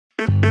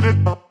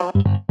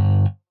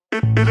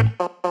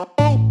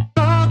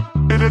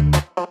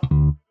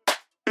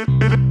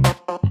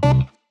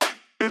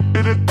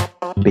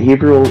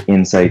Behavioral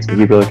insights,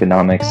 behavioral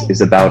economics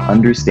is about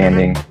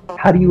understanding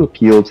how do you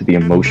appeal to the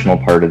emotional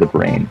part of the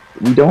brain.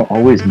 We don't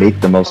always make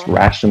the most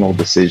rational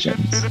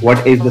decisions.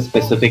 What is the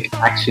specific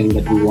action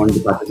that we want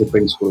the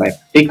participants to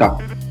take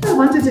up? I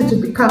wanted it to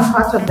become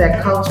part of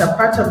their culture,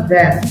 part of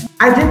them.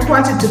 I didn't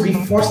want it to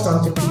be forced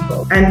onto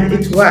people, and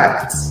it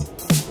worked.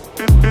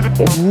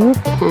 If you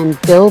can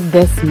build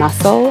this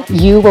muscle,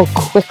 you will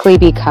quickly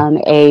become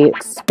an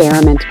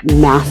experiment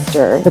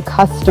master. The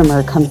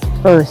customer comes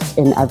first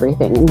in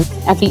everything. And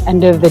at the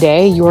end of the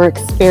day, your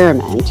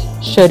experiment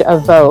should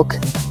evoke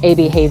a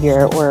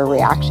behavior or a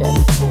reaction.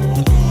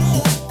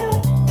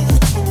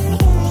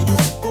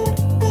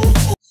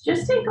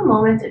 Just take a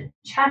moment to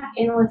check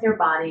in with your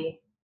body.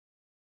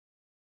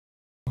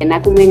 En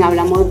Acumen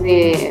hablamos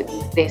de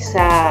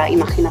esa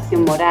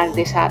imaginación moral,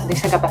 de esa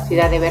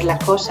capacidad de ver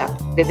las cosas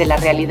desde la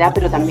realidad,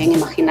 pero también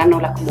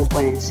imaginárnoslas como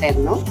pueden ser,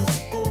 ¿no?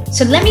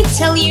 So let me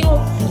tell you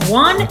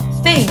one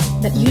thing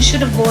that you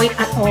should avoid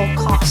at all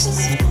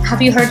costs.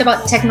 Have you heard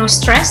about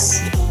techno-stress?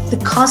 The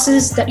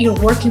causes that you're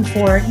working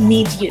for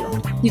need you.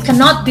 You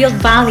cannot build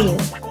value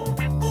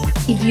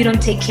if you don't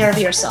take care of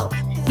yourself,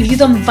 if you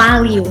don't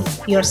value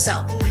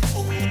yourself.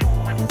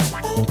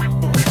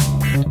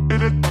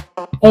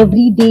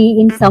 Every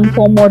day in some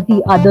form or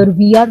the other,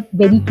 we are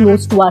very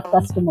close to our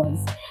customers.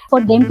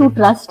 For them to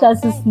trust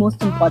us is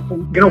most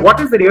important. What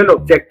is the real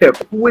objective?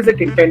 Who is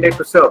it intended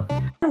to serve?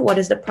 What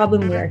is the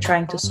problem we are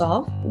trying to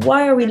solve?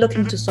 Why are we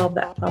looking to solve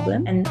that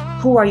problem? And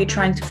who are you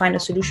trying to find a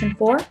solution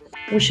for?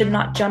 We should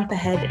not jump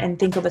ahead and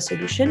think of a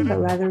solution, but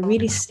rather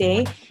really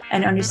stay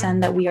and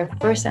understand that we are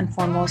first and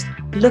foremost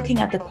looking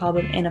at the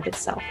problem in of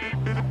itself.